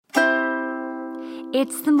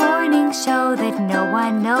It's the morning show that no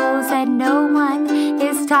one knows and no one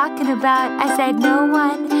is talking about. I said no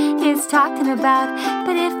one is talking about,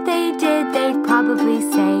 but if they did, they'd probably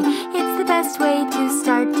say it's the best way to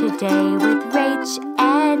start today with Rach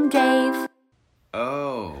and Dave.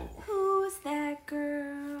 Oh. Who's that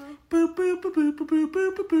girl? Boo, boo, boo, boo, boo, boo,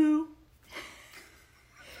 boo, boo, boo.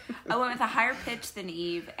 I went with a higher pitch than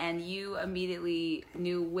Eve, and you immediately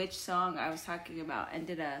knew which song I was talking about and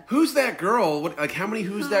did a... Who's that girl? What? Like, how many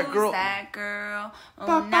Who's That Girl? Who's that girl? Oh,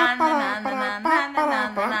 na na na na na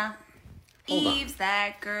na na na. Eve's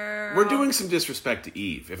that girl. We're doing some disrespect to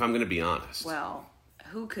Eve, if I'm going to be honest. Well,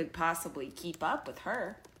 who could possibly keep up with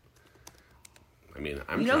her? I mean,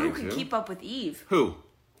 I'm You know trying who could to. keep up with Eve? Who?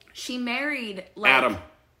 She married, like... Adam.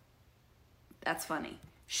 That's funny.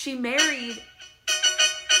 She married...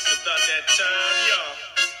 It's about that time,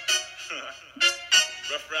 y'all.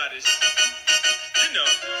 Rough Riders. You know.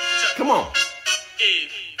 Come on.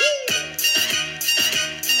 Eve.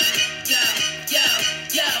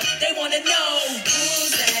 Yo, they wanna know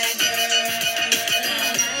who's that girl.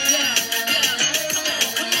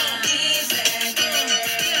 Come on, who's that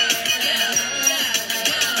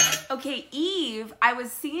girl? Okay, Eve, I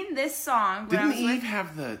was singing this song when I Didn't was Eve with...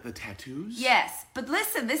 have the tattoos? Yes, but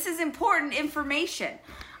listen, this is important information.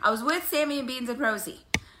 I was with Sammy and Beans and Rosie.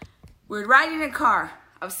 We were riding in a car.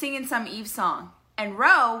 I was singing some Eve song. And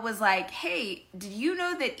Ro was like, hey, did you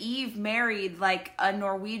know that Eve married like a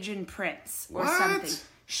Norwegian prince or What? something?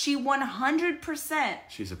 She 100%.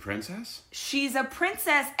 She's a princess? She's a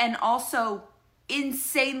princess and also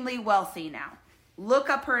insanely wealthy now. Look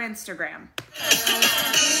up her Instagram.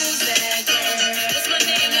 Who's that girl? What's my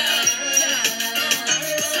name now?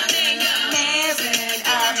 What's my name now? Married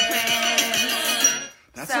a prince.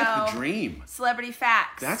 That's like the dream. Celebrity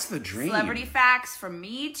facts. That's the dream. Celebrity facts from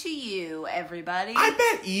me to you, everybody. I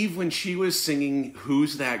bet Eve, when she was singing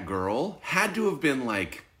Who's That Girl, had to have been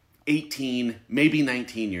like 18, maybe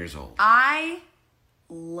 19 years old. I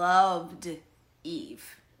loved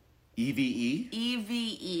Eve. EVE?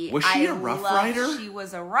 EVE. Was she a Rough Rider? She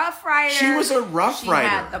was a Rough Rider. She was a Rough Rider.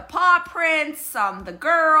 She had the paw prints on the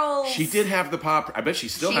girls. She did have the pop. I bet she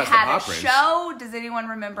still She has the had pop a prints. show. Does anyone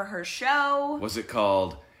remember her show? Was it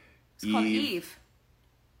called It's called Eve.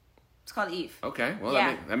 It's called Eve. Okay, well,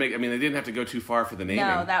 Yeah. I mean, they didn't have to go too far for the naming.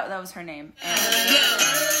 No, that was her name. And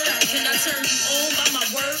Can I turn you on by my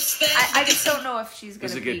words? I just don't know if she's gonna.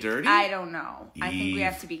 Does it get dirty? I don't know. I think we Eve.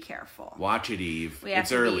 have to be careful. Watch it, Eve. We have It's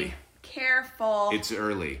to early. be careful. It's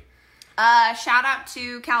early. Shout out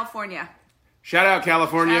to California. Shout out,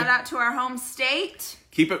 California. Shout out to our home state.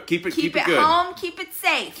 Keep it Keep it good. home, keep it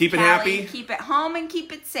safe. Keep it Cali. happy. Keep it home and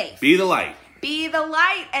keep it safe. Be the light. Be the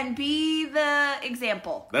light and be the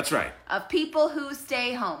example That's right. of people who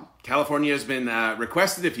stay home. California has been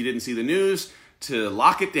requested, if you didn't see the news, to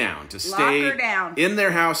lock it down, to stay her down. in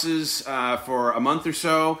their houses for a month or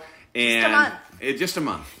so. And month. Just a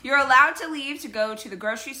month. You're allowed to leave to go to the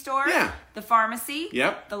grocery store, Yeah. the pharmacy,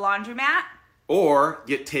 Yep. the laundromat, Or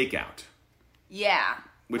get takeout. yeah,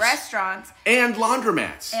 Which- restaurants And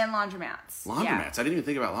laundromats. and laundromats. Laundromats. Yeah. I didn't even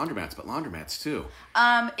think about laundromats, but laundromats too.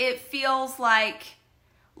 It feels like,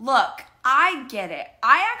 look, I get it.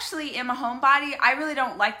 I actually am a homebody. I really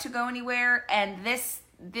don't like to go anywhere, and this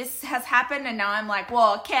has happened, and now I'm like,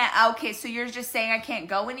 well, I can't. Okay, so you're just saying I can't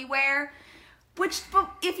go anywhere? But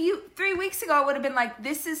if 3 weeks ago, I would have been like,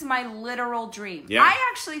 this is my literal dream. Yeah. I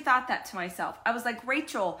actually thought that to myself. I was like,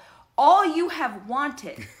 Rachel, all you have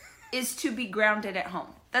wanted is to be grounded at home.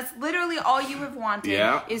 That's literally all you have wanted,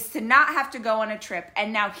 Yeah. is to not have to go on a trip.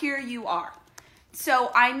 And now here you are.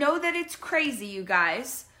 So I know that it's crazy, you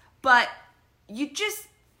guys, but you just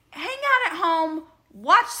hang out at home,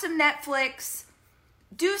 watch some Netflix,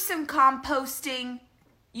 do some composting.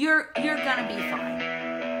 You're gonna be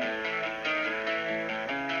fine.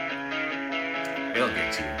 They'll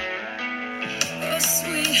get you. Oh,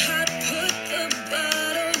 sweetheart, put the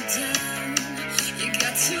bottle down. You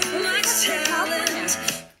got too much talent.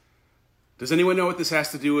 Does anyone know what this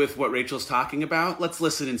has to do with what Rachel's talking about? Let's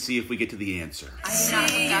listen and see if we get to the answer. I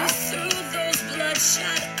did not See look you up. through those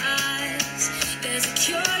bloodshot eyes. There's a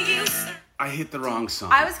cure you find. I hit the wrong song.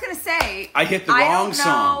 I was gonna say. I hit the wrong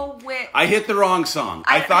song. I hit the wrong song.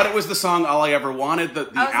 I thought it was the song All I Ever Wanted. The I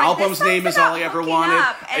was like, album's this name song's is All I about Ever hooking Wanted.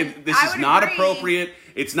 up, and This I is would not agree. appropriate.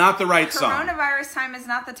 It's not the right song. Coronavirus time is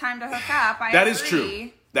not the time to hook up. That agree. is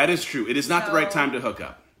true. That is true. It is not the right So- time to hook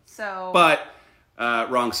up. So, But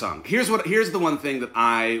wrong song. Here's the one thing that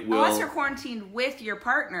I will. unless you're quarantined with your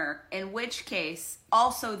partner, in which case,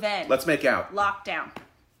 also then Let's make out. lockdown.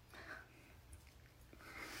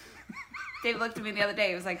 Dave looked at me the other day.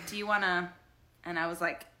 He was like, "Do you want to?" And I was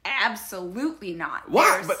like, Absolutely not. What?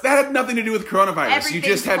 There's- But that had nothing to do with coronavirus. You Everything's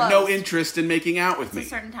just had no closed. interest in making out with It's me. a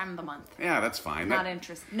certain time of the month. Yeah, that's fine. Not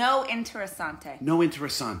interest. No interesante. No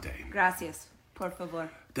interessante. Gracias. Por favor.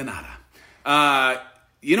 De nada.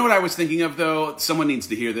 You know what I was thinking of, though? Someone needs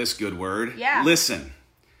to hear this good word. Yeah. Listen.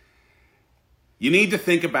 You need to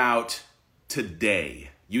think about today.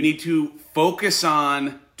 You need to focus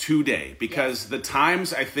on today. Because the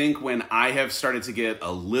times, I think, when I have started to get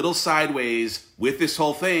a little sideways with this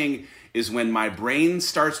whole thing is when my brain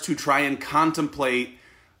starts to try and contemplate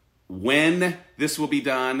when this will be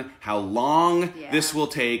done, how long Yeah. this will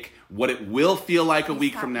take, what it will feel like a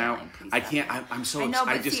week stop from now. yelling. Please I stop can't. yelling. I'm so. I know,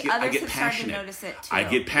 I but just see, get. I others get have started to passionate. notice it, too. I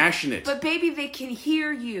get passionate. But baby, they can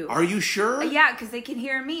hear you. Are you sure? Yeah, because they can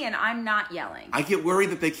hear me and I'm not yelling. I get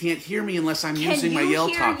worried that they can't hear me unless I'm Can using my you Yell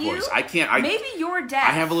hear Talk you? voice. I can't. Maybe you're deaf.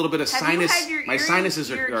 I have a little bit of Have you sinus. had your My earring- sinuses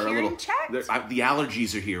your are a hearing little. checked? The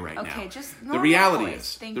allergies are here right now. Okay, just the normal reality voice.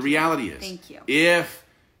 is. Thank the you. reality is. Thank you. If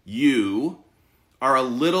you are a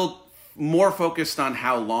little more focused on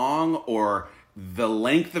how long or the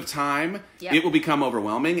length of time, Yep. it will become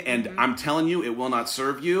overwhelming. And I'm telling you, it will not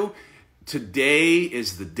serve you. Today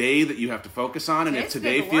is the day that you have to focus on, and It if is the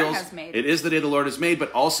today day the Lord feels, has made. it is the day the Lord has made.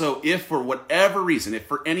 But also, if for whatever reason, if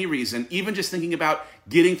for any reason, even just thinking about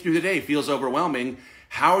getting through the day feels overwhelming,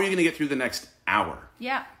 how are you going to get through the next hour?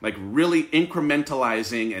 Yeah. Like really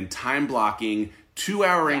incrementalizing and time blocking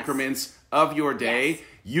 2-hour Yes. increments of your day. Yes.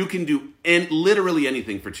 You can do literally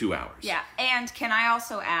anything for 2 hours. Yeah, and can I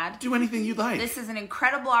also add? Do anything you'd like. This is an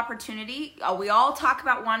incredible opportunity. We all talk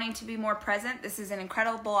about wanting to be more present. This is an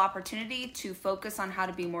incredible opportunity to focus on how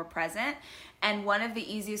to be more present. And one of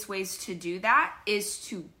the easiest ways to do that is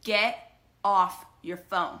to get off your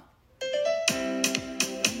phone.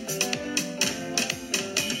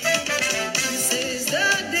 This is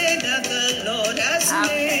the day that the Lord has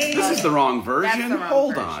Okay. made. This is the wrong version. the wrong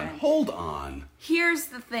Hold version. on. Hold on. Here's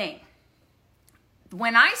the thing.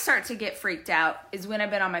 When I start to get freaked out is when I've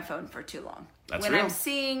been on my phone for too long. That's when real. I'm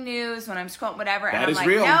seeing news, when I'm scrolling, whatever, That and I'm is like,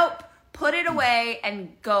 real. nope, put it away and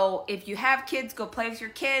go. If you have kids, go play with your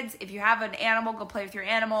kids. If you have an animal, go play with your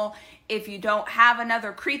animal. If you don't have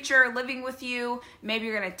another creature living with you, maybe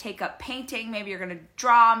you're going to take up painting. Maybe you're going to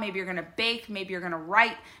draw. Maybe you're going to bake. Maybe you're going to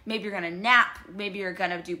write. Maybe you're going to nap. Maybe you're going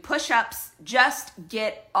to do push-ups. Just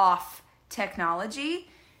get off technology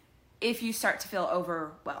if you start to feel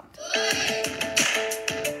overwhelmed.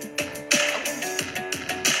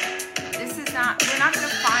 We're not going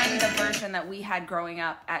to find the version that we had growing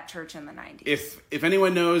up at church in the 90s. If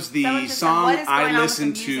anyone knows the Someone just said, song what is going I on with the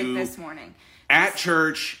listened music to this morning? at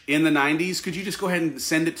church in the 90s, could you just go ahead and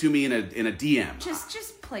send it to me in a DM?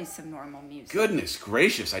 Just play some normal music. Goodness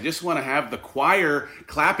gracious, I just want to have the choir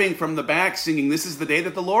clapping from the back singing, "This is the day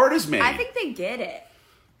that the Lord has made." I think they get it.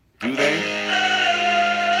 Do they?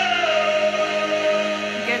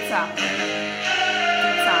 Good song.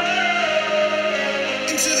 Good song.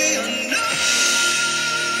 Into the unknown.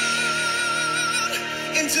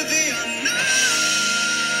 Into the unknown.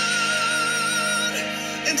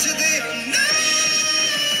 Into the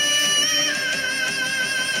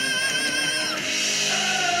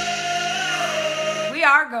unknown. We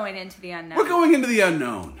are going into the unknown. We're going into the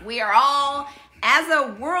unknown. We are all, as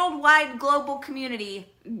a worldwide global community,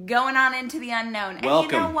 going on into the unknown. And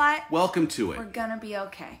Welcome. you know what? Welcome to it. We're going to be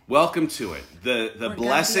okay. Welcome to it. The gonna be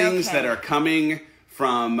blessings okay. that are coming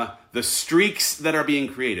from the streaks that are being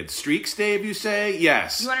created. Streaks, Dave, you say?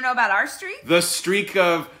 Yes. You want to know about our streak? The streak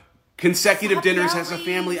of consecutive Stop dinners as a yelling.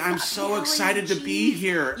 family. I'm Stop so yelling. excited to be Jeez.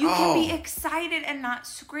 here. You oh. can be excited and not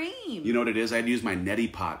scream. You know what it is? I'd use my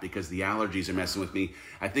neti pot because the allergies are messing with me.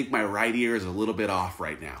 I think my right ear is a little bit off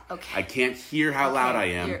right now. Okay. I can't hear how loud I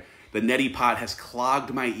am. You're- The neti pot has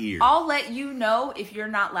clogged my ear. I'll let you know if you're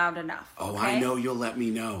not loud enough. Oh, okay? I know you'll let me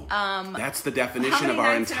know. That's the How definition many of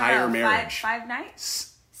our nights in a entire row? marriage. Five nights?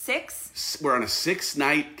 6? We're on a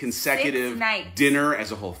 6-night consecutive 6 nights. dinner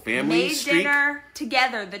as a whole family Made streak. dinner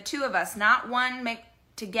together, the two of us, not one. Make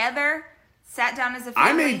together. Sat down as a family.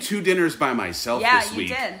 I made 2 dinners by myself Yeah, this you week.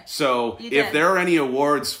 did. So You if did. there are any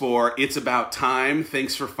awards for It's About Time,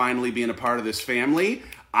 thanks for finally being a part of this family,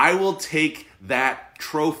 I will take that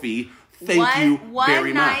trophy. Thank you very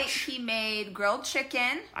One night much. he made grilled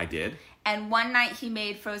chicken, I did. and one night he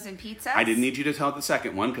made frozen pizzas. I didn't need you to tell the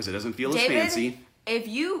second one because it doesn't feel David, as fancy. if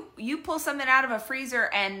you pull something out of a freezer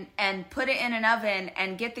and put it in an oven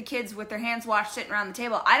and get the kids with their hands washed sitting around the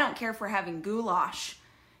table, I don't care if we're having goulash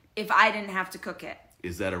if I didn't have to cook it.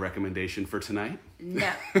 Is that a recommendation for tonight?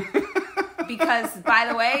 No. Because, by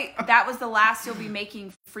the way, that was the last you'll be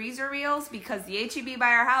making freezer meals because the H-E-B by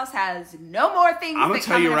our house has no more things. I'm gonna that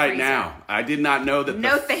tell come you in a right freezer. now, I did not know that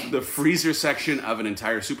No thanks. the freezer section of an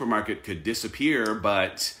entire supermarket could disappear,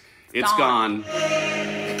 but it's Gone. gone.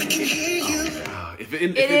 Oh, if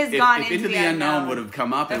It is gone Into the Unknown would have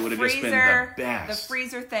come up, it would have just been the best. The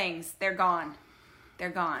freezer things, they're gone. They're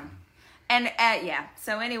gone. And yeah,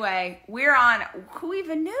 so anyway, we're on. Who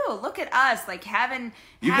even knew? Look at us, like having.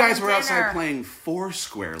 You having guys were outside dinner. playing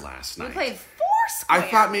Foursquare last night. We played Foursquare. I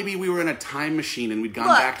thought maybe we were in a time machine and we'd gone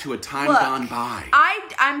Look, back to a time gone by.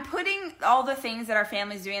 I'm putting all the things that our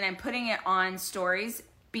family's doing. I'm putting it on stories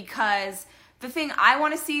because the thing I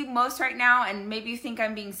want to see most right now, and maybe you think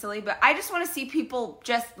I'm being silly, but I just want to see people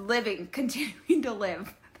just living, continuing to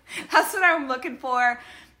live. That's what I'm looking for.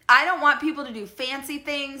 I don't want people to do fancy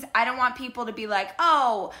things. I don't want people to be like,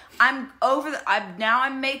 oh,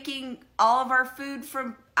 I'm making all of our food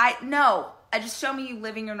from, no. I just show me you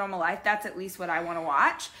living your normal life. That's at least what I want to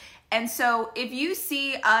watch. And so if you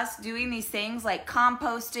see us doing these things like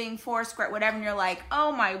composting, Foursquare, whatever, and you're like,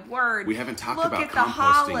 oh my word. We haven't talked look about at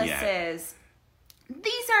composting the yet. Hollises.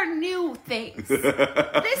 These are new things.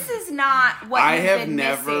 This is not what I you've have been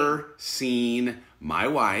never missing. seen my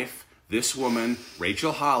wife, this woman,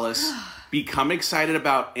 Rachel Hollis, become excited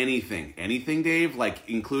about anything. Anything, Dave? Like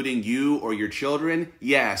including you or your children?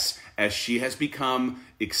 Yes, as she has become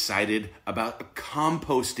excited about a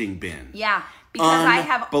composting bin. Yeah, because I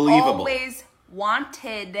have Unbelievable. always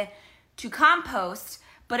wanted to compost,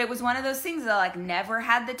 but it was one of those things that I like never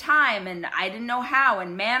had the time and I didn't know how.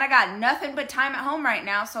 And man, I got nothing but time at home right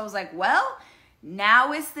now. So I was like, well,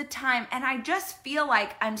 now is the time. And I just feel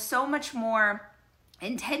like I'm so much more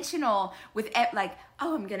intentional with it, like,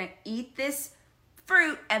 oh, I'm going to eat this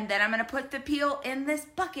fruit and then I'm going to put the peel in this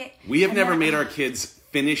bucket. We have and never then made our kids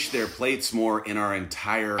finish their plates more in our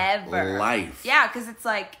entire ever life. Yeah, because it's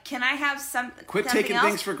like, can I have Quit something taking else?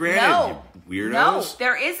 things for granted, No. you weirdos. No,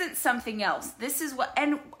 there isn't something else. This is what,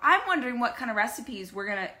 and I'm wondering what kind of recipes we're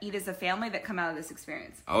gonna eat as a family that come out of this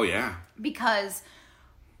experience, Oh, yeah. because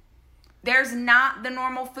there's not the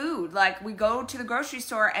normal food. Like, we go to the grocery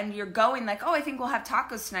store and you're going like, oh, I think we'll have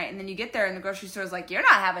tacos tonight, and then you get there and the grocery store's like, you're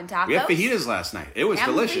not having tacos. We had fajitas last night. It was Have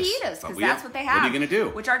delicious. fajitas, But because we that's have- what they have. What are you going to do?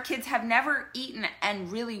 Which our kids have never eaten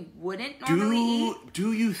and really wouldn't normally eat.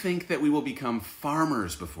 Do you think that we will become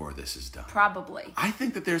farmers before this is done? Probably. I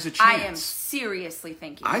think that there's a I chance. am seriously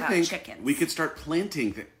thinking I about think chickens. we could start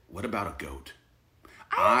planting. What about a goat?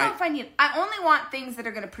 I don't know if I need. I only want things that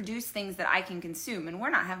are going to produce things that I can consume, and we're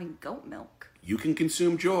not having goat milk. You can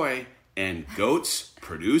consume joy, and goats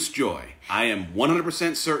produce joy. I am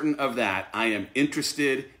 100% certain of that. I am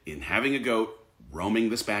interested in having a goat roaming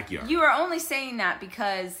this backyard. You are only saying that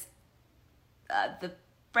because the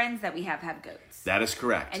friends that we have goats, That is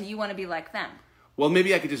correct. and you want to be like them. Well,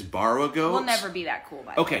 maybe I could just borrow a goat. We'll never be that cool,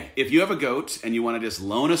 by the way. Okay, if you have a goat and you want to just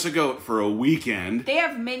loan us a goat for a weekend, They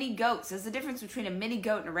have mini goats. There's a difference between a mini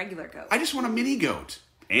goat and a regular goat. I just want a mini goat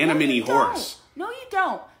and No, a mini you don't. horse. No, you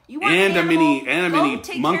don't. You want And an a mini- animal, and a go mini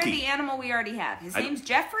take monkey. care of the animal we already have. His name's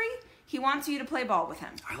Jeffrey. He wants you to play ball with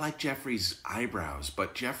him. I like Jeffrey's eyebrows,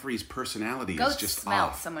 but Jeffrey's personality Goats is just smell,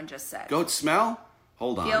 off. someone just said. Goats smell?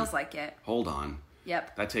 Hold on. Feels like it. Hold on.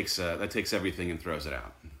 Yep. That takes everything and throws it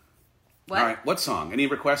out. What? All right, what song? Any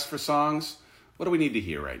requests for songs? What do we need to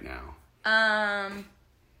hear right now? I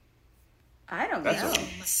don't That's know. okay.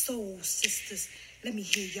 My soul sisters, let me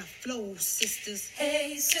hear your flow, sisters.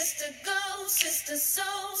 Hey, sister, go, sister,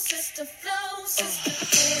 soul, sister, flow, sister. Hey,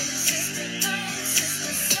 sister, go,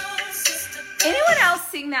 sister, soul, sister, flow. Anyone else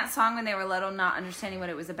sing that song when they were little, not understanding what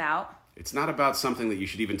it was about? It's not about something that you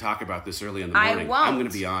should even talk about this early in the I morning. won't. I'm going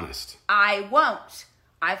to be honest. I won't.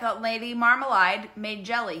 I thought Lady Marmalade made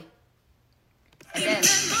jelly. And then,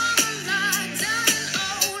 Marmalade down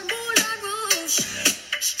in old Moulin Rouge,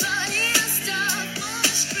 strutting her stuff on the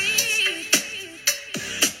street.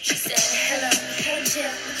 She said, hello, hey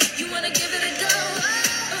Jill, you wanna give it a go?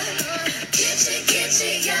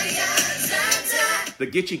 Gitchy, yeah, yeah, da, da. The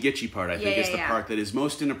gitchy gitchy part, I think, Yeah, is the yeah. part that is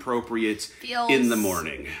most inappropriate Feels- in the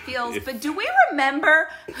morning. If- but do we remember,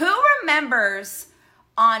 who remembers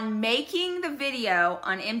on making the video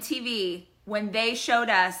on MTV when they showed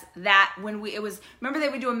us that it was, remember they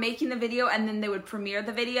would do a making the video and then they would premiere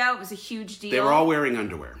the video? It was a huge deal. They were all wearing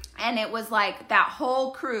underwear. And it was like that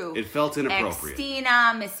whole crew. It felt inappropriate.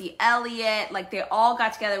 Xtina, Missy Elliott, like they all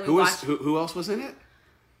got together. We watched Who else was in it?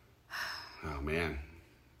 Oh, man.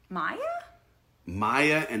 Maya?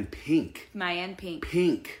 Maya and Pink. Maya and Pink.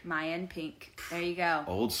 Pink. Maya and Pink. There you go.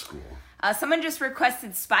 Old school. Someone just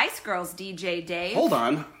requested Spice Girls, DJ Dave. Hold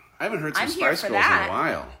on. I haven't heard some I'm here Spice for Girls that. in a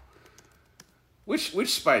while. Which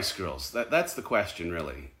Spice Girls? That's the question,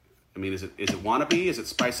 really. I mean, is it Wannabe? Is it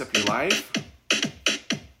Spice Up Your Life?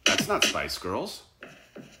 That's not Spice Girls.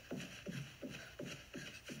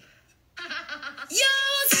 Yo,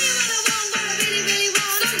 tell you what I really, really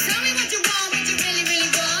want. So tell me what you want, what you really, really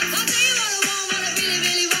want. I'll tell you what I want, what I really,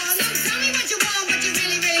 really want. So tell me what you want, what you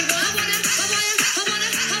really, really want. I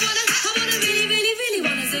wanna really, really, really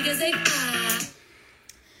wanna zig a zig.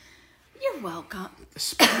 You're welcome. The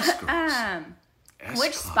Spice Girls. S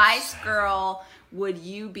Which Club Spice 7. Girl would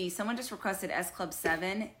you be? Someone just requested S Club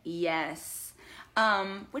 7. Yes.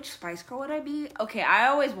 Which Spice Girl would I be? Okay, I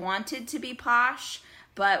always wanted to be Posh,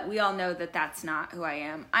 but we all know that that's not who I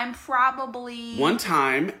am. I'm probably... One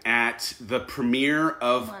time at the premiere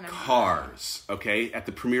of One of Cars, okay? At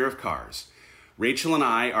the premiere of Cars, Rachel and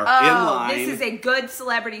I are in line this is a good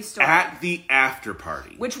celebrity story. at the after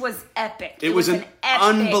party. Which was epic. It was an epic...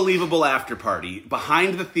 unbelievable after party.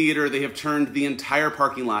 Behind the theater, they have turned the entire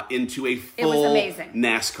parking lot into a It was full amazing.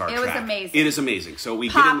 NASCAR track. It was amazing. It is amazing. So we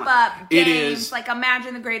get in line. Pop-up It games. is Like,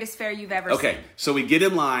 imagine the greatest fair you've ever okay. seen. So we get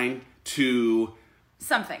in line to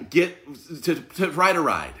Something. get to ride a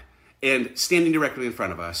ride, and standing directly in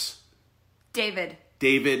front of us, David.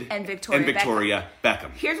 and Victoria Beckham.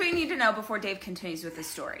 Here's what you need to know before Dave continues with his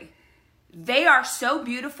story. They are so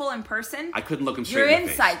beautiful in person. I couldn't look him Your straight in the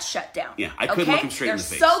face. insides shut down. Yeah, I couldn't look him straight in the They're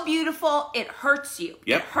face. so beautiful, it hurts you.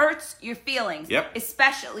 Yep. It hurts your feelings. Yep.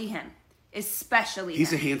 Especially him. Especially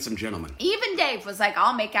He's a him. handsome gentleman. Even Dave was like,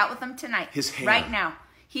 I'll make out with him tonight. His hair. Right now.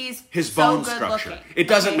 He's His so bone good structure. looking. It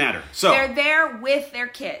doesn't matter. So- they're there with their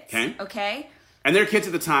kids. Okay. Okay? And they're kids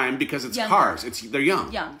at the time because it's Young. Cars. They're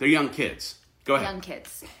young. Young. They're young kids. Go ahead. Young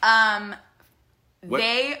kids. What-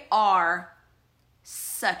 They are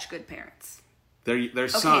such good parents. Their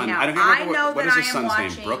son. now, I don't remember know what that is his I am son's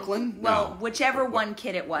watching, name. Brooklyn? Well, No. whichever one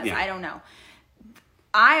kid it was, Yeah. I don't know.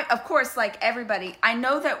 I, of course, like everybody, I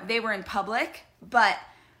know that they were in public, but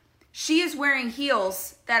she is wearing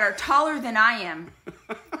heels that are taller than I am,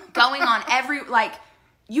 going on every, like,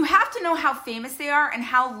 you have to know how famous they are and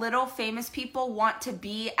how little famous people want to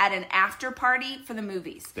be at an after party for the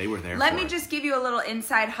movies. They were there Let for me it. just give you a little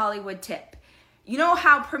inside Hollywood tip. You know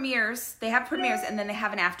how premieres, they have premieres and then they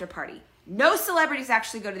have an after party. No celebrities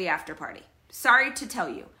actually go to the after party. Sorry to tell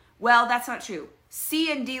you. Well, that's not true.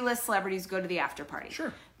 C and D-list celebrities go to the after party.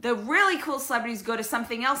 Sure. The really cool celebrities go to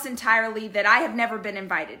something else entirely that I have never been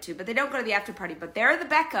invited to, but they don't go to the after party. But they're the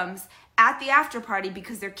Beckhams at the after party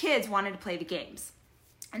because their kids wanted to play the games.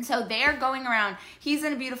 And so they're going around. He's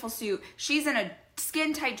in a beautiful suit. She's in a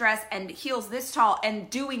skin-tight dress and heels this tall and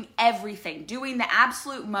doing everything, doing the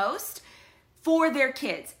absolute most for their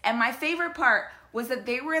kids. And my favorite part was that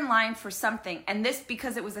they were in line for something. And this,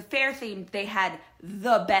 because it was a fair theme, they had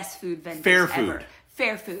the best food vendors Fair ever. food.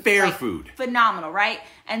 Fair food. Fair Like, food. Phenomenal, right?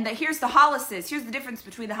 And here's the Hollises. Here's the difference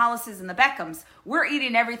between the Hollises and the Beckhams. We're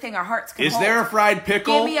eating everything our hearts can Is hold. there a fried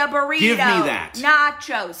pickle? Give me a burrito. Give me that.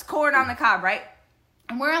 Nachos, corn on the cob, right?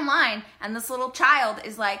 And we're in line, and this little child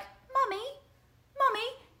is like, Mommy,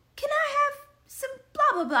 can I have some blah,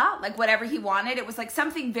 blah, blah? Like whatever he wanted. It was like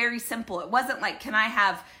something very simple. It wasn't like, can I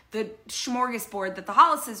have the smorgasbord that the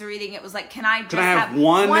Hollises are eating? It was like, can I just Can I have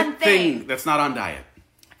one thing that's not on diet?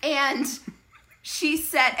 And she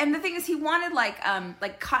said, and the thing is, he wanted like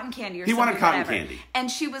cotton candy or He something. wanted cotton whatever. candy.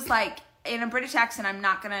 And she was like, in a British accent, I'm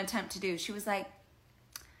not going to attempt to do. She was like,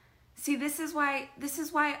 see, this is why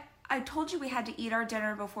I told you we had to eat our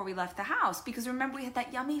dinner before we left the house. Because remember, we had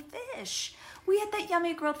that yummy fish. We had that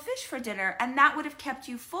yummy grilled fish for dinner, and that would have kept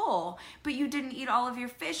you full. But you didn't eat all of your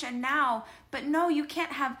fish, and now, but no, you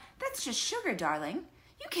can't have, that's just sugar, darling.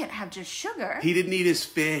 You can't have just sugar. He didn't eat his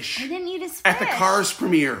fish. He didn't eat his fish. At the Cars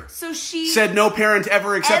premiere. So she Said no parent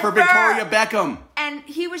ever except for Ever. Victoria Beckham. And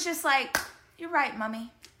he was just like, you're right,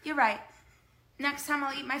 Mommy. You're right. Next time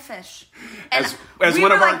I'll eat my fish. And As we one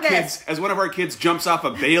were of our like this. kids, as one of our kids jumps off a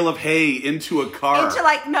bale of hay into a car. Into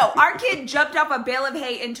like, no, our kid jumped off a bale of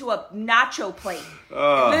hay into a nacho plate.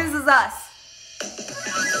 This is us.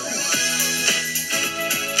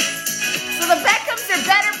 So the Beckhams are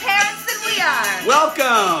better parents than we are.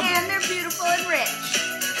 Welcome. And they're beautiful and rich.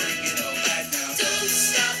 Don't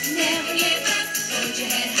stop, never give up. Hold your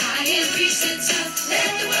head high and reach the top.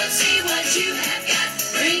 Let the world see what you have got.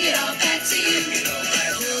 Bring it all back to you.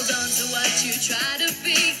 Hold on to what you try to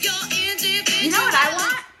be. Your individual. You know what I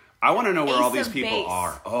want? I want to know where Ace all these of people Base.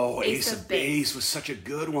 are. Oh, Ace Ace of of Base. Base was such a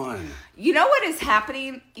good one. You know what is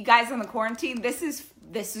happening, you guys, on the quarantine? This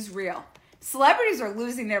is real. Celebrities are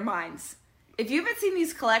losing their minds. If you haven't seen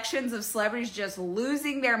these collections of celebrities just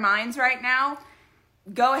losing their minds right now,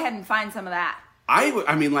 go ahead and find some of that.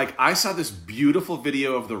 I mean, like, I saw this beautiful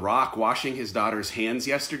video of The Rock washing his daughter's hands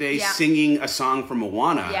yesterday, Yeah. singing a song from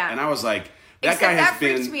Moana, Yeah. and I was like, that Except guy has that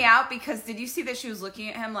freaked been. me out because did you see that she was looking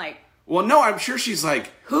at him like, Well, no, I'm sure she's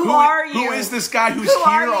like, Who are you? Who is this guy who's who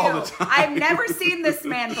are here all you? the time? I've never seen this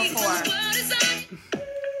man before.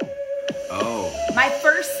 Oh, My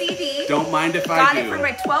first CD. don't mind if I Got do. it for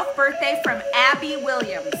my 12th birthday from Abby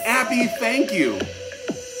Williams. Abby, thank you.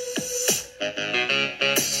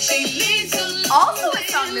 Also a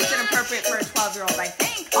song that's inappropriate for a 12-year-old, I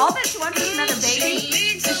think. All that she wants is another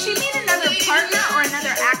baby. Does she mean another partner or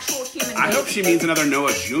another actual human being? I hope she means another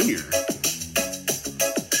Noah Jr.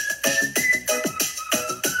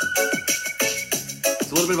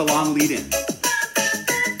 It's a little bit of a long lead-in.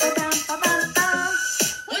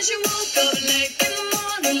 When she woke up late in the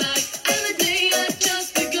morning light, and the day had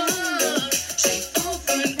just begun, she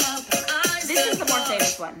opened up her eyes. This is the more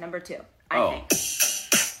famous one, number 2, I Oh. think.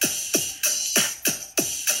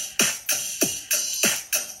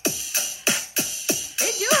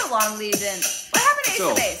 They do a long lead-in. What happened to Ace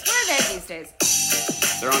So- of Base? Where are they these days?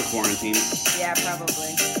 They're on quarantine. Yeah,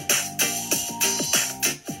 probably.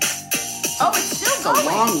 Oh, it's still It's a going.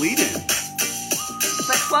 long lead-in.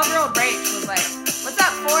 But 12-year-old Rach was like, "What's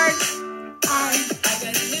up, Ford? What are you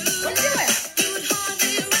doing?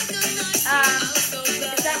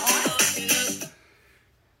 Is that on?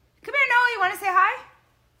 Come here, Noah. You want to say hi?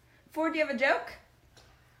 Ford, do you have a joke?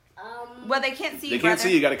 Well, they can't see you. They can't brother.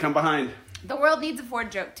 see you. Got to come behind. The world needs a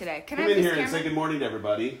Ford joke today. Can I Come have in this here and camera? say good morning to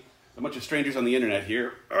everybody. A bunch of strangers on the internet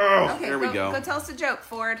here. Oh, Okay, there we go. Go tell us a joke,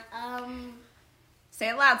 Ford. Say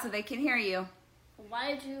it loud so they can hear you.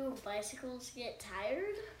 Why do bicycles get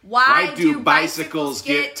tired? Why do bicycles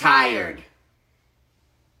get tired?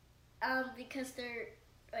 Because they're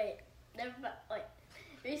never mind. Wait,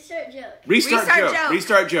 restart joke. Restart Restart joke. joke.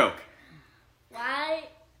 Restart joke. Why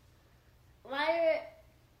are?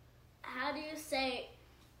 How do you say?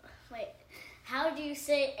 Wait, how do you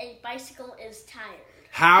say a bicycle is tired?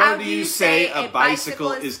 How do you say a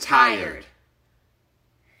bicycle is tired?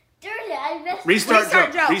 Darn it, I messed. Restart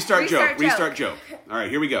Restart joke. joke. Restart joke. Restart Restart joke. All right,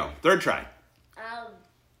 here we go. Third try.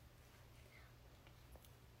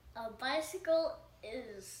 A bicycle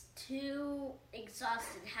is too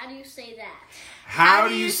exhausted. How do you say that? How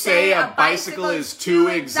do you say a bicycle is too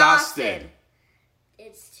exhausted?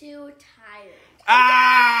 It's too tired.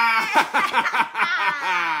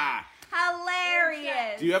 Ah!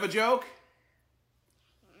 Hilarious. Do you have a joke?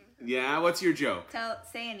 Yeah, what's your joke?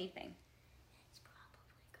 Say anything.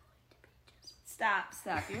 Stop.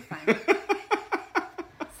 You're fine.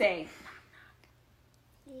 Say.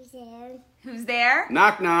 Who's there?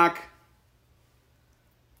 Knock, knock.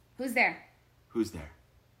 Who's there? Who's there?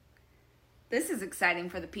 This is exciting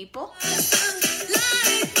for the people.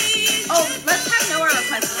 Oh, let's have Noah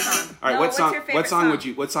request a song. All right, Noah, what song? What's your favorite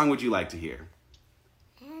What song would you like to hear?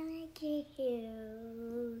 I like to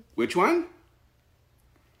hear. Which one?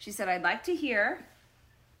 She said, "I'd like to hear."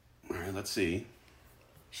 All right, let's see.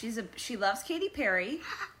 She loves Katy Perry.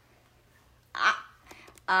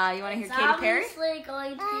 You want to hear It's Katy Perry? obviously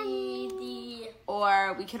going to be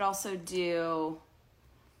Or we could also do,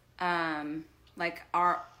 like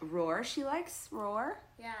our Roar. She likes Roar.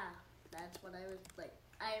 yeah. That's what I was like.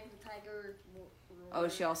 I am the tiger. Oh,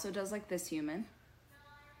 she also does like This Human.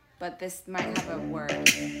 But this might have a word.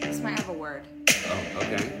 This might have a word. Oh,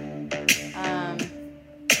 okay.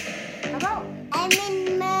 How about? I'm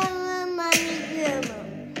in mommy's room.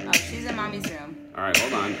 Oh, she's in mommy's room. All right,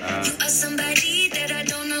 hold on. Somebody that I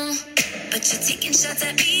don't know, but you're taking shots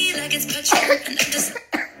at me like it's petrol, and I'm just.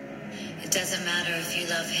 It doesn't matter if you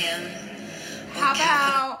love him. How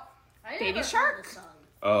about I Baby never Shark? heard the song.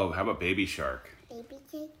 Oh, how about Baby Shark? Baby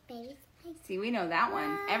cake, baby cake. See, we know that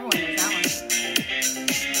one. Everyone knows that one.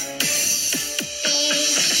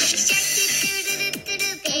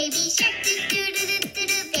 Baby shark,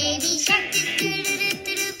 baby shark,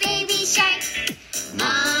 baby shark.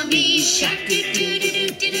 Mommy shark,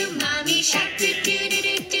 mommy shark,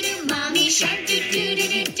 mommy shark,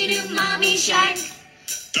 mommy shark.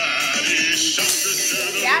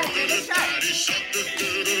 Yeah, Baby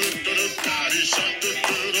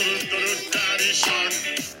Shark.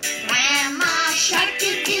 Grandma shark,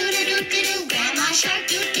 grandma shark,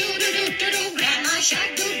 grandma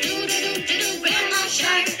shark, grandma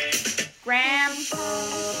shark. Graham. It's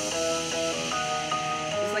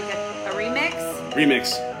like a remix. Remix.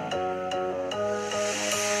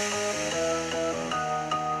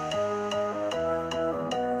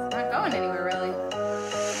 It's not going anywhere really.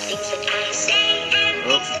 Things that I say and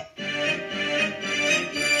Oh,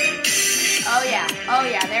 Oh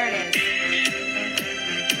yeah, there it is.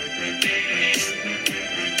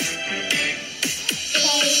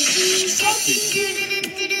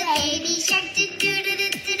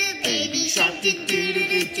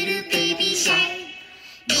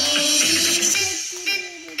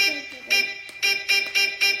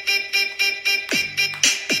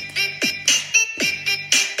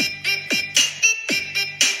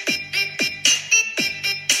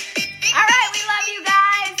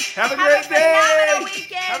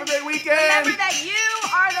 weekend. Remember that you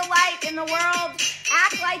are the light in the world.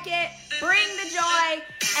 Act like it. Bring the joy.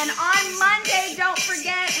 And on Monday, don't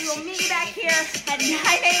forget, we will meet you back here at 9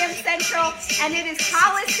 a.m. Central. And it is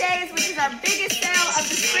Hollis Days, which is our biggest sale of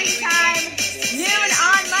the springtime. Noon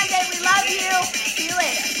on Monday. We love you. See you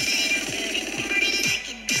later.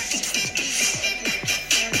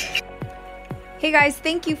 Hey guys,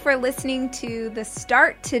 thank you for listening to the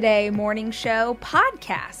Start Today Morning Show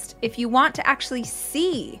podcast. If you want to actually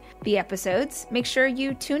see the episodes, make sure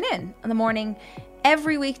you tune in the morning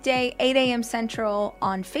every weekday, 8 a.m. Central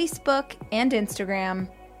on Facebook and Instagram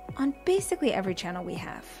on basically every channel we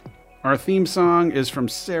have. Our theme song is from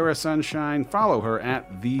Sarah Sunshine. Follow her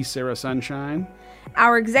at The Sarah Sunshine.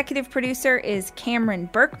 Our executive producer is Cameron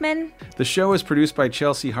Berkman, The show is produced by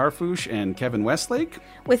Chelsea Harfouche and Kevin Westlake.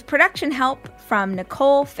 with production help from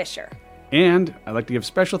Nicole Fisher. And I'd like to give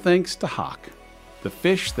special thanks to Hawk, the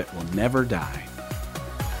fish that will never die.